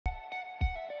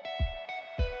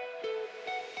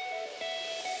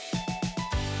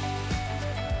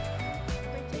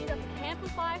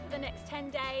10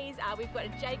 days. We've got a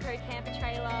Jayco Camper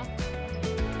trailer.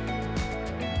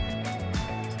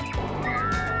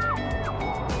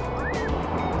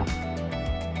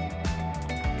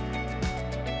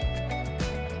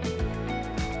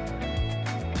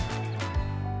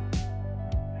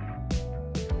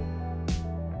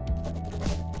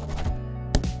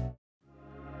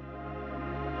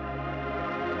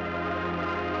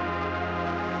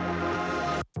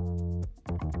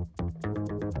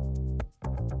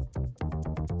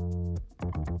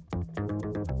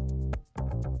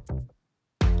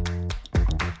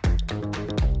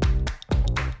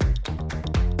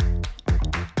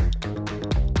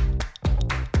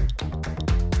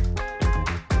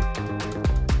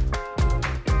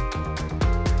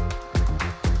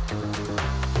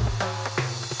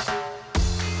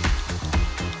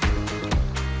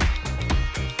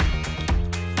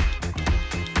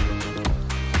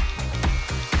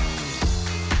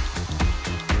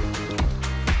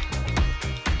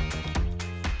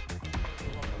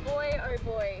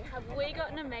 Have we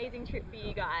got an amazing trip for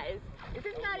you guys. This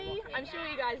is Maddi. I'm sure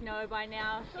you guys know her by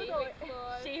now. She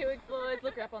Who Explores.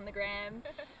 Look her up on the gram.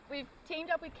 We've teamed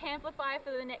up with Camplify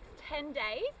for the next 10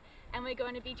 days and we're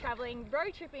going to be travelling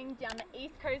road tripping down the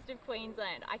east coast of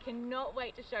Queensland. I cannot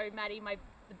wait to show Maddi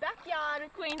the backyard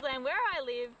of Queensland where I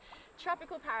live.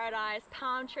 Tropical paradise,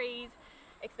 palm trees,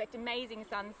 expect amazing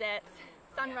sunsets,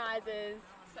 sunrises.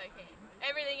 So keen.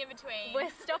 Everything in between. We're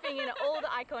stopping in all the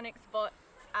iconic spots.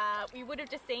 We would have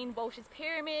just seen Walsh's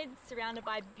Pyramid surrounded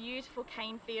by beautiful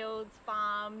cane fields,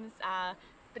 farms,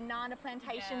 banana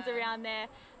plantations around there.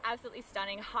 Absolutely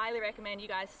stunning. Highly recommend you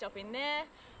guys stop in there.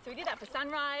 So we did that for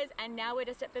sunrise and now we're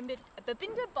just at Babinda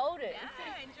Boulders.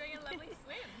 Yeah, enjoying a lovely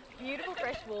swim. Beautiful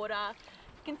fresh water.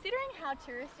 Considering how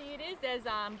touristy it is, there's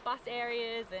bus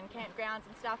areas and campgrounds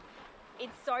and stuff.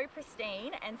 It's so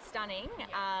pristine and stunning.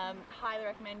 Highly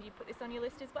recommend you put this on your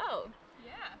list as well.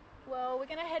 Yeah. Well, we're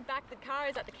going to head back. The car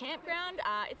is at the campground.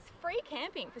 It's free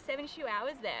camping for 72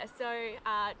 hours there. So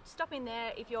stop in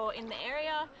there if you're in the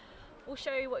area. We'll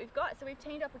show you what we've got. So we've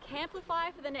teamed up with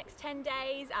Camplify for the next 10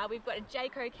 days. We've got a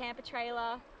Jayco Camper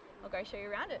trailer. I'll go show you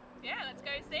around it. Yeah, let's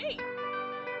go see.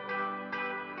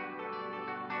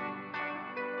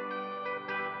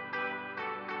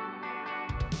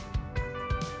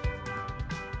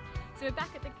 So we're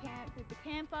back at the camp with the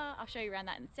camper. I'll show you around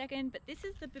that in a second, but this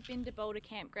is the Babinda Boulder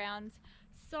campgrounds.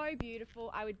 So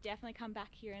beautiful. I would definitely come back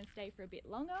here and stay for a bit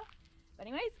longer. But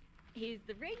anyways, here's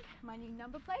the rig, my new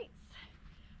number plates.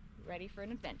 Ready for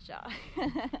an adventure.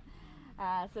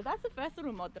 So that's the first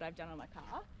little mod that I've done on my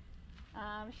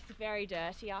car. She's very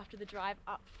dirty after the drive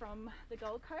up from the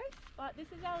Gold Coast, but this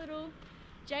is our little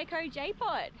Jayco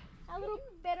J-Pod. Our little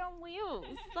bed on wheels,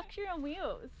 luxury on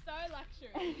wheels. So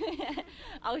luxury.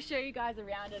 I'll show you guys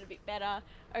around it a bit better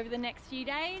over the next few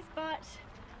days, but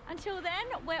until then,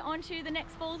 we're on to the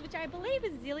next falls, which I believe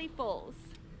is Zilly Falls.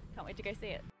 Can't wait to go see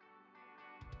it.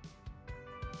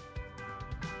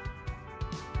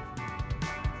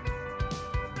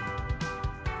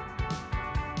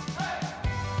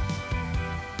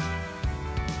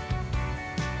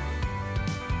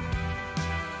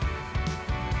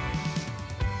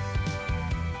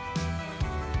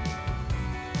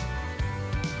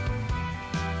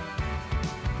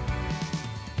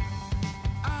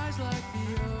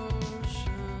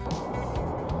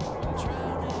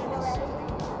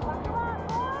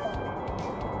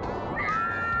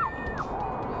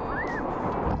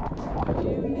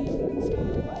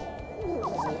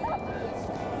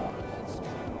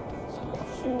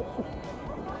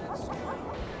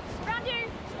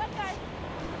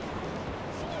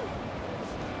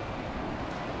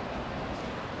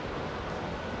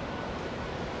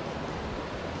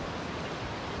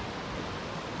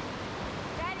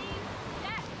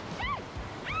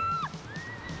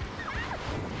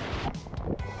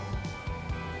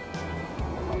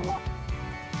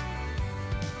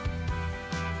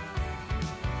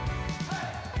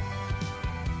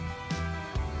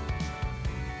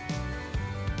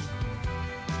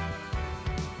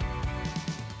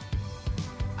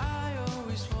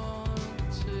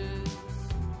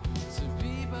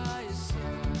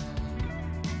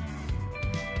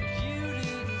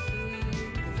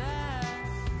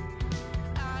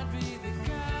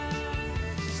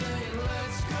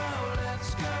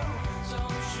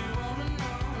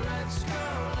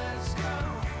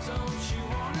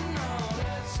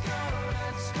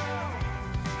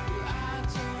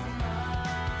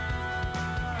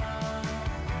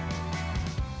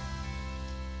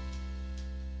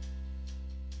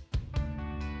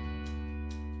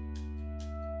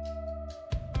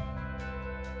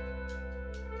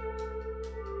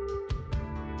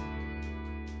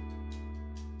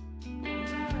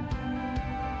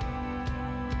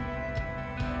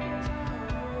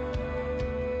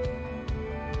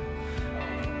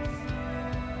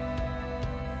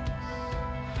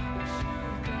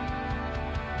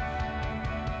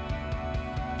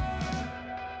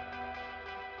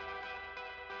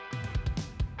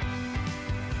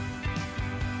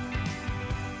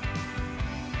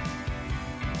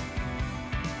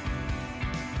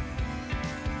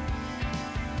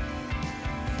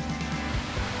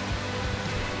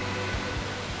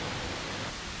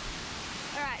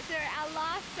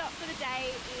 for the day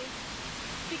is,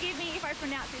 forgive me if I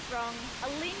pronounce this wrong,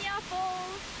 Alinea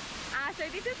Falls. So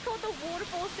this is called the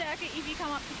waterfall circuit if you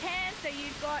come up to Cairns. So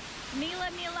you've got Mila,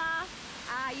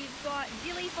 you've got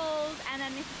Dilly Falls, and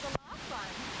then this is the last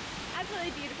one.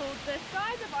 Absolutely beautiful. The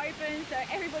skies have opened, so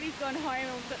everybody's gone home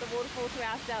and we've got the waterfall to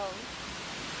ourselves.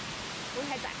 We'll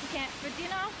head back to camp for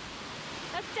dinner.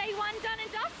 That's day one done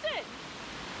and dusted.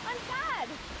 I'm sad.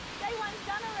 Day one's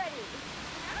done already.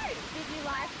 No. Did you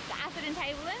like the Atherton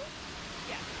Tablelands?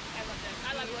 Yeah, I love them.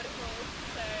 I love waterfalls,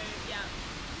 so yeah.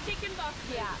 Chicken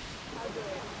boxes. Yeah, I do.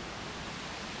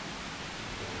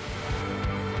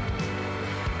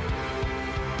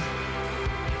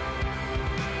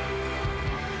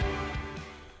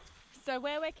 So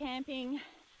where we're camping,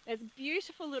 there's a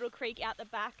beautiful little creek out the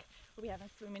back. We'll be having a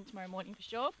swim in tomorrow morning for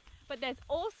sure. But there's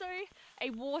also a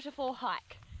waterfall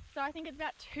hike. So I think it's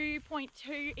about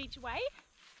 2.2 each way.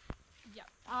 Yep.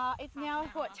 It's now,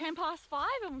 what, 10 past 5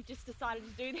 and we've just decided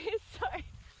to do this. So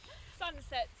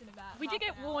Sunsets in about we did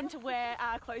get warned to wear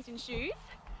closed-in shoes.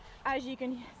 As you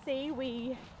can see,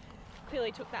 we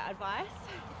clearly took that advice.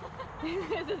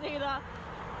 This is either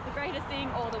the greatest thing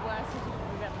or the worst thing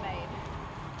we've ever made.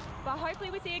 But hopefully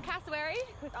we see a cassowary,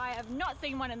 because I have not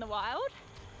seen one in the wild,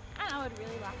 and I would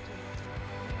really like to.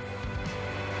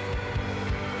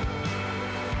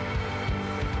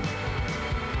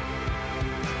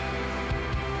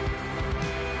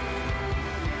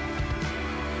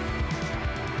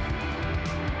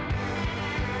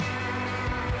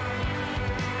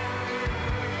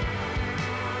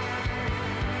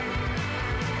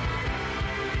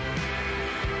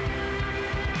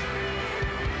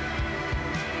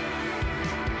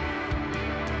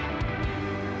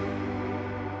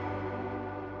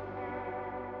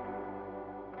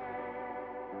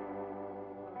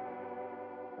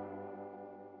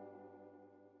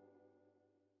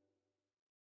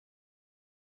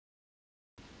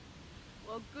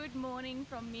 Well, good morning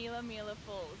from Mila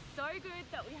Falls. So good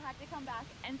that we had to come back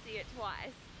and see it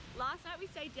twice. Last night we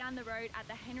stayed down the road at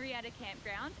the Henrietta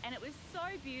campgrounds and it was so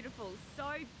beautiful,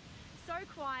 so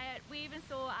quiet. We even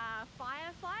saw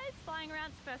fireflies flying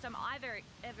around. It's the first time I've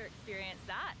ever experienced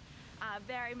that.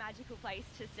 Very magical place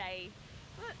to stay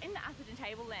in the Atherton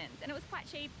Tablelands, and it was quite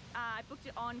cheap. I booked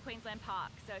it on Queensland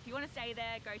Park, so if you want to stay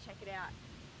there, go check it out.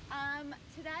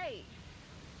 Today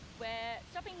we're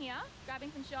stopping here,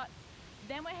 grabbing some shots.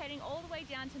 Then we're heading all the way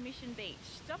down to Mission Beach,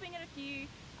 stopping at a few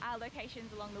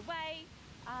locations along the way.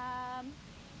 But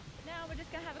now we're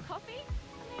just going to have a coffee.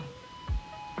 I mean,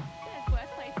 there's worse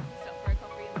places to stop for a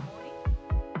coffee in the morning.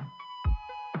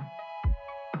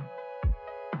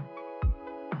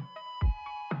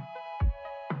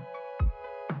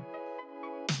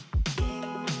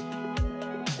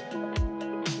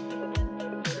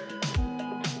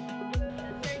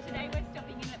 So today we're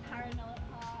stopping in at Paronella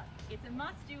Park. It's a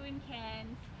must-do in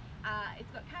Cairns. It's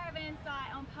got caravan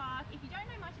site on park. If you don't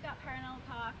know much about Paronella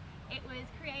Park, it was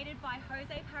created by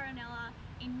Jose Paronella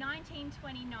in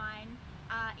 1929.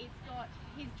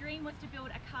 His dream was to build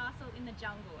a castle in the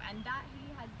jungle, and that he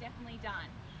has definitely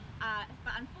done.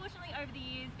 But unfortunately over the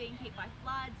years, being hit by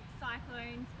floods,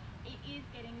 cyclones, it is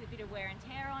getting a bit of wear and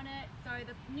tear on it. So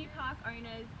the new park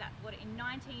owners that bought it in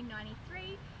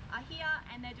 1993 are here,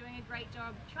 and they're doing a great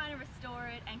job trying to restore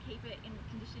it and keep it in the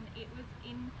condition it was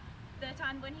in the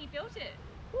time when he built it.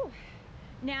 Whew.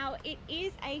 Now it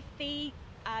is a fee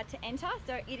to enter,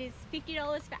 so it is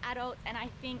 $50 for adults and I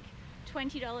think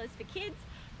 $20 for kids,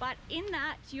 but in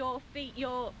that your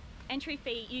entry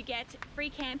fee you get free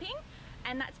camping,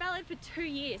 and that's valid for 2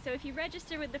 years. So if you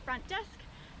register with the front desk,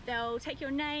 they'll take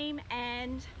your name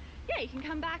and yeah, you can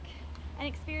come back and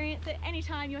experience it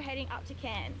anytime you're heading up to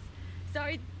Cairns.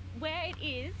 So where it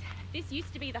is, this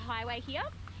used to be the highway here,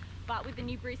 but with the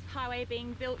new Bruce Highway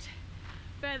being built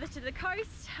further to the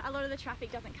coast, a lot of the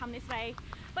traffic doesn't come this way.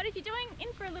 But if you're doing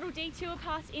in for a little detour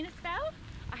past Innispell,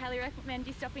 I highly recommend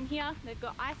you stop in here. They've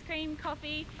got ice cream,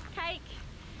 coffee, cake,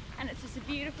 and it's just a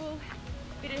beautiful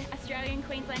bit of Australian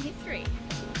Queensland history.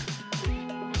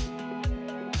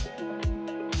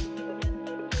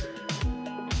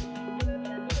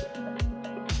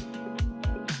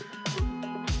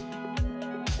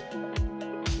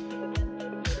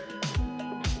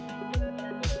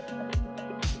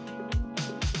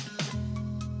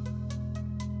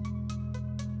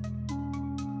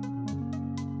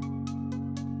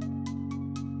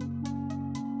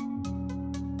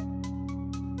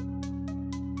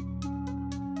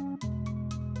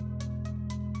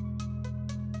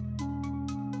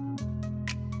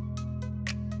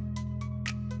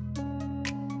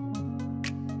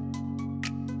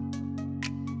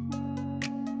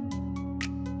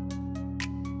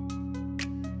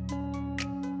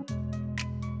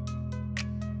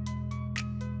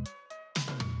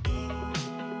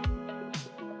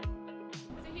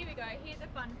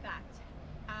 fun fact.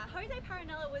 Jose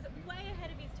Paronella was way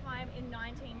ahead of his time in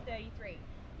 1933.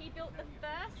 He built the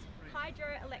first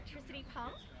hydroelectricity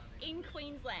pump in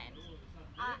Queensland.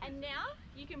 And now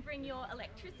you can bring your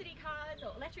electricity cars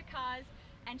or electric cars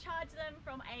and charge them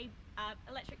from a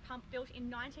electric pump built in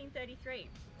 1933.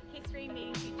 History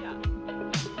meeting future.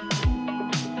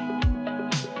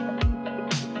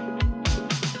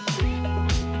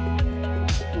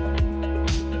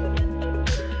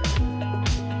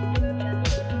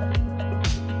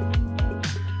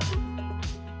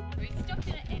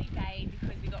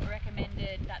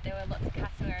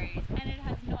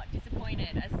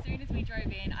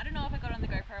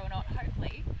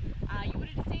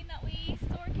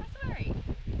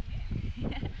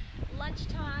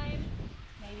 Lunchtime,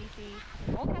 maybe see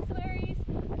some more cassowaries.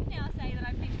 I can now say that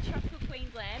I've been to tropical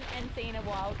Queensland and seen a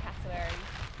wild cassowary.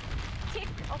 Tick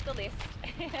off the list.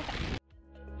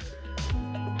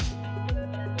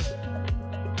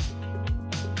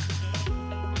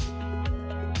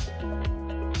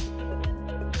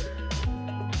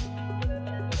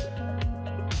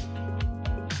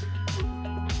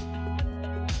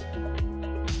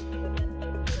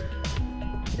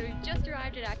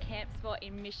 At our camp spot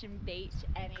in Mission Beach,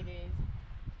 and it is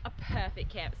a perfect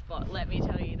camp spot, let me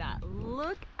tell you that.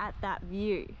 Look at that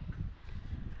view.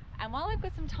 And while I've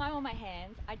got some time on my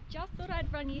hands, I just thought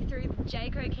I'd run you through the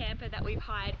Jayco Camper that we've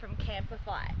hired from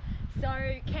Camplify. So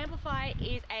Camplify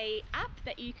is an app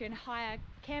that you can hire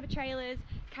camper trailers,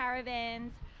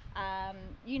 caravans,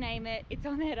 you name it, it's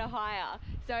on there to hire.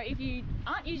 So if you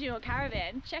aren't using your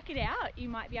caravan, check it out. You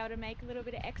might be able to make a little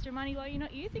bit of extra money while you're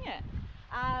not using it.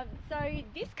 So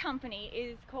this company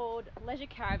is called Leisure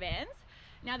Caravans.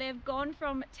 Now they've gone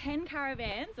from 10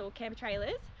 caravans or camper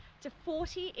trailers to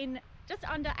 40 in just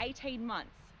under 18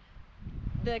 months.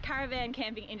 The caravan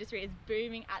camping industry is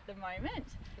booming at the moment.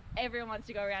 Everyone wants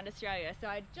to go around Australia. So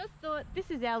I just thought, this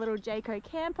is our little Jayco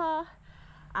camper.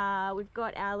 We've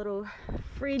got our little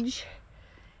fridge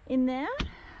in there.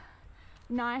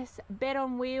 Nice bed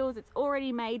on wheels, it's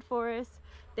already made for us.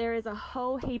 There is a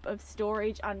whole heap of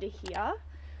storage under here.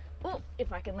 Oh,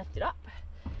 if I can lift it up.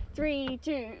 3,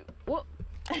 2, whoop.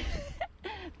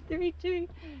 3, 2.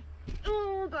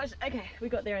 Oh gosh, okay, we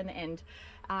got there in the end.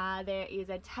 There is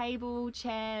a table,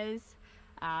 chairs,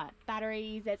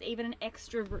 batteries. There's even an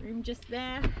extra room just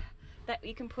there that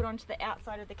you can put onto the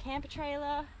outside of the camper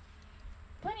trailer.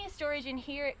 Plenty of storage in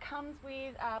here. It comes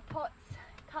with pots,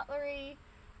 cutlery,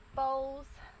 bowls,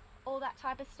 all that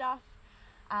type of stuff.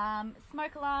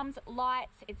 Smoke alarms,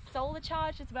 lights, it's solar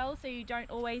charged as well, so you don't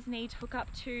always need to hook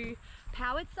up to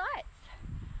powered sites.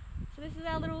 So this is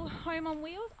our little home on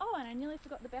wheels. Oh, and I nearly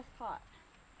forgot the best part.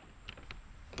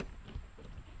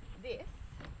 This,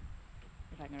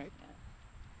 if I can open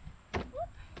it, whoop,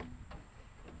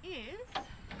 is,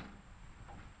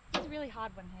 it's really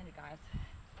hard one-handed, guys.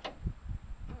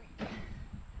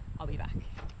 I'll be back.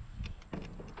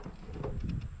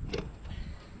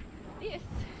 This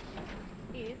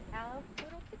is our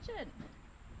little kitchen.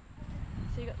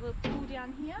 So you've got the little pool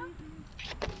down here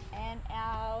and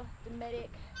our Dometic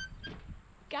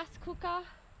gas cooker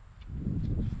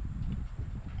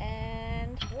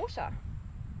and water.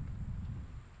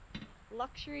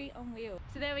 Luxury on wheels.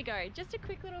 So there we go, just a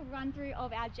quick little run through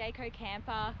of our Jayco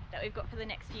camper that we've got for the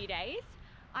next few days.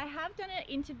 I have done an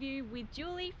interview with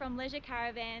Julie from Leisure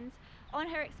Caravans on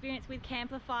her experience with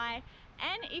Camplify,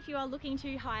 and if you are looking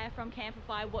to hire from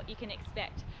Camplify, what you can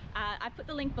expect. I put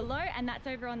the link below and that's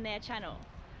over on their channel.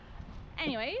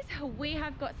 Anyways, we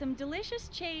have got some delicious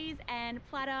cheese and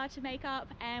platter to make up,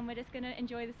 and we're just going to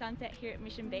enjoy the sunset here at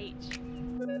Mission Beach.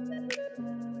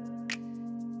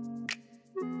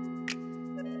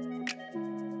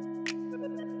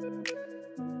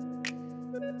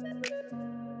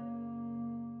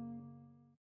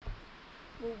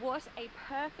 Well, what a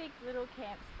perfect little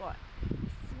camp spot.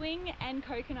 Swing and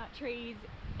coconut trees,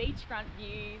 beachfront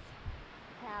views,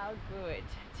 how good.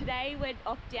 Today we're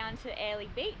off down to Airlie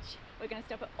Beach. We're going to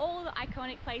stop at all the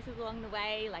iconic places along the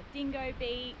way, like Dingo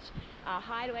Beach,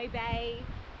 Hideaway Bay,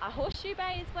 Horseshoe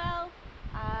Bay as well.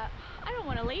 I don't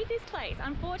want to leave this place.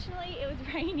 Unfortunately, it was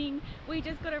raining. We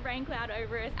just got a rain cloud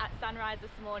over us at sunrise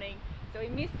this morning, so we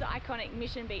missed the iconic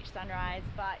Mission Beach sunrise.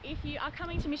 But if you are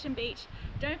coming to Mission Beach,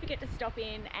 don't forget to stop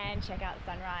in and check out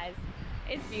the sunrise.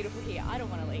 It's beautiful here. I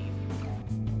don't want to leave.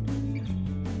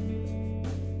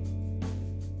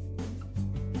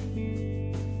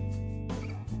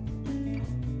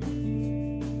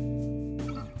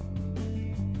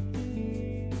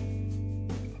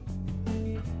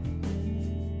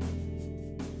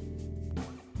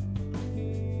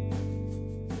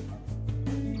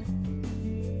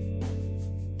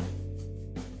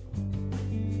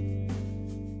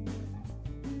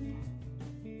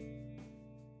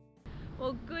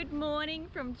 Good morning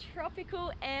from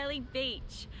tropical Airlie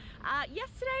Beach.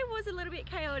 Yesterday was a little bit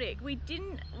chaotic. We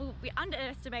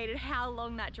underestimated how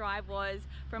long that drive was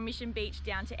from Mission Beach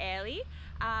down to Airlie.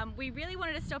 We really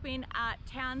wanted to stop in at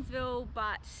Townsville,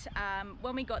 but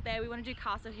when we got there we wanted to do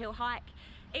Castle Hill hike.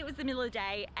 It was the middle of the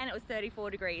day and it was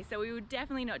 34 degrees, so we were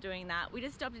definitely not doing that. We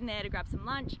just stopped in there to grab some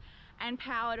lunch and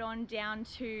powered on down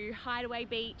to Hideaway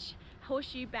Beach,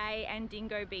 Horseshoe Bay and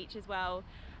Dingo Beach as well.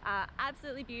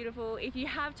 Absolutely beautiful. If you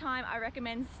have time, I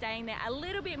recommend staying there a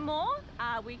little bit more.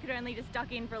 We could only just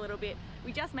duck in for a little bit.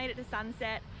 We just made it to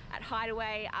sunset at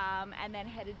Hideaway and then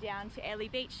headed down to Airlie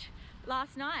Beach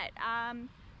last night.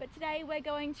 But today we're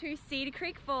going to Cedar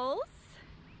Creek Falls,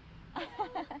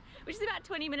 which is about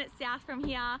 20 minutes south from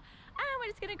here. And we're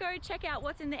just gonna go check out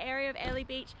what's in the area of Airlie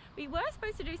Beach. We were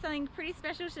supposed to do something pretty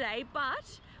special today,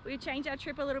 but we've changed our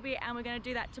trip a little bit and we're gonna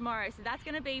do that tomorrow. So that's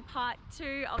gonna be part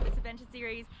 2 of this adventure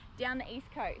series down the East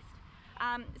Coast.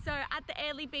 So at the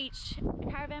Airlie Beach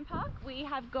Caravan Park, we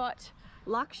have got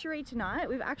luxury tonight.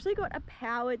 We've actually got a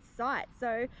powered site.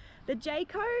 So the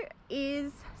Jayco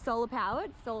is solar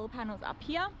powered, solar panels up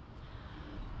here.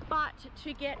 But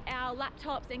to get our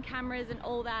laptops and cameras and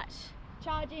all that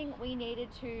charging, we needed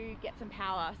to get some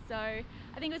power. So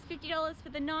I think it was $50 for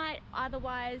the night,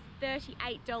 otherwise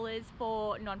 $38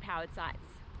 for non-powered sites.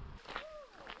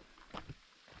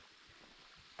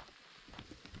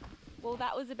 Well,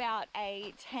 that was about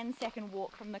a 10-second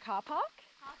walk from the car park.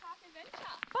 Car park adventure.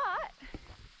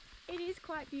 But it is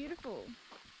quite beautiful.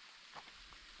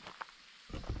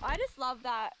 I just love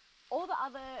that all the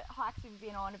other hikes we've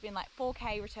been on have been like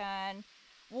 4K return,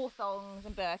 Warthongs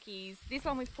and Berkeys. This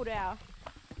one we've put our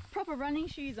proper running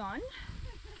shoes on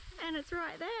and it's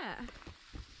right there.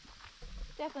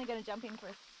 Definitely going to jump in for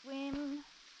a swim.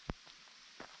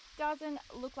 Doesn't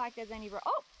look like there's any rope.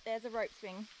 Oh, there's a rope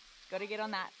swing. Got to get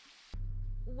on that.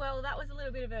 Well, that was a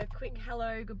little bit of a quick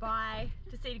hello goodbye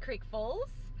to Cedar Creek Falls.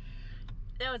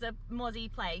 There was a mozzie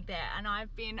plague there and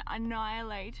I've been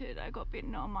annihilated. I got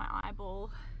bitten on my eyeball.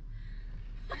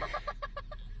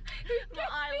 My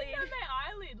eyelid. On my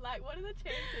eyelid, like what are the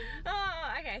chances?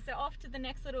 Oh, okay, so off to the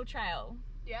next little trail.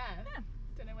 Yeah.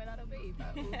 Don't know where that'll be,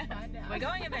 but we'll find out. We're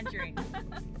going adventuring.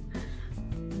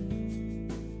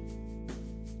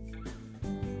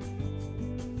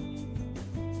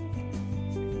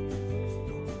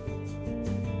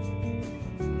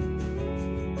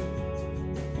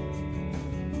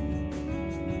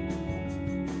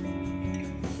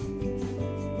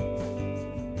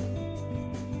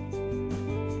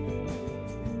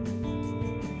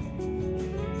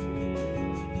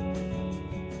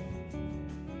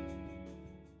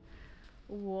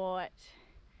 What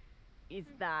is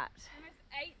that? I almost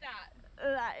ate that.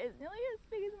 That is nearly as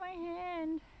big as my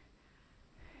hand.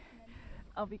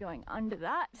 I'll be going under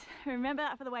that. Remember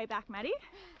that for the way back, Maddi.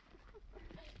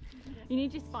 You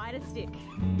need your spider stick.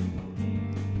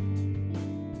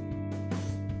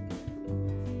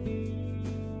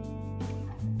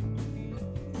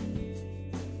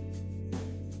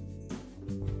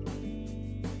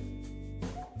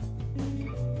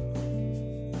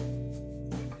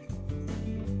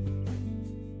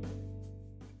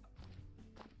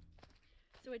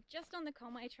 We're just on the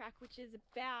Conway track, which is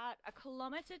about 1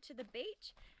 kilometre to the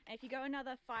beach, and if you go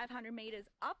another 500 metres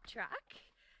up track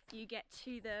you get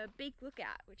to the big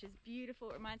lookout, which is beautiful.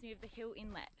 It reminds me of the Hill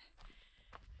Inlet.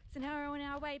 So now we're on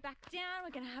our way back down.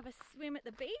 We're going to have a swim at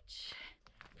the beach.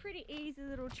 Pretty easy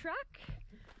little track,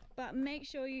 but make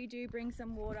sure you do bring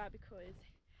some water because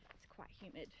it's quite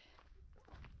humid.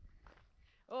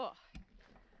 Oh,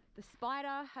 the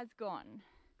spider has gone.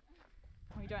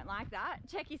 We don't like that.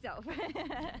 Check yourself.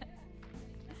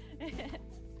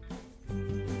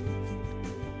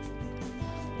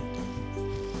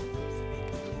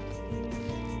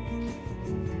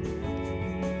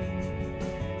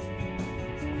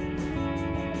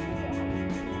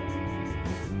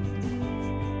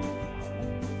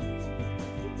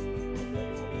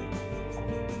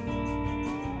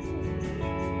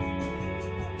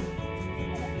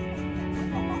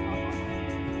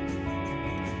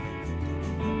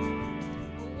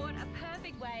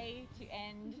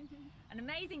 An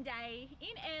amazing day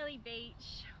in Airlie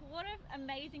Beach. What an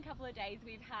amazing couple of days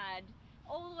we've had,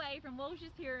 all the way from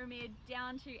Walsh's Pyramid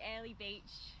down to Airlie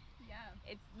Beach.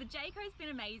 Yeah. The Jayco's been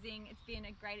amazing. It's been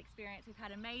a great experience. We've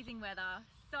had amazing weather.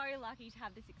 So lucky to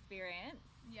have this experience.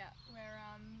 Yeah, we're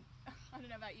I don't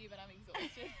know about you, but I'm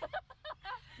exhausted.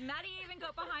 Maddi even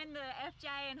got behind the FJ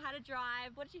and had a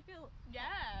drive. What did you feel?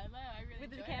 Yeah, no, I really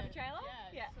With the enjoyed camper it. trailer?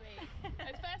 Yeah, it's sweet.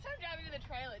 It's first time driving with a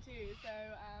trailer too, so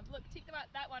look, tick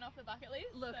that one off the bucket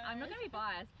list. Look, so. I'm not going to be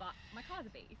biased, but my car's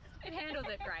a beast. It handles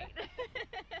it great.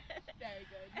 Very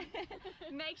good.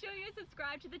 Make sure you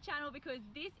subscribe to the channel because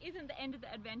this isn't the end of the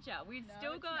adventure. We've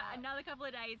still got another couple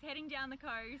of days heading down the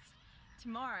coast.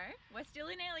 Tomorrow, we're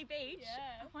still in Airlie Beach.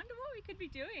 Yeah. I wonder what we could be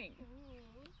doing. Ooh.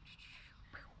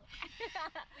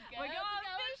 We're going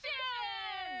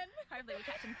fishing! Hopefully we'll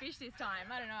catch some fish this time.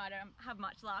 I don't know, I don't have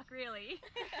much luck really.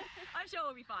 I'm sure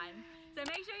we'll be fine. So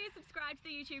make sure you subscribe to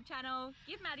the YouTube channel,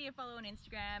 give Maddi a follow on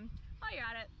Instagram. While you're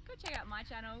at it, go check out my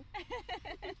channel. We'll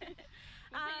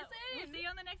see you soon. We'll see you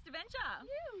on the next adventure.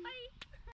 Bye!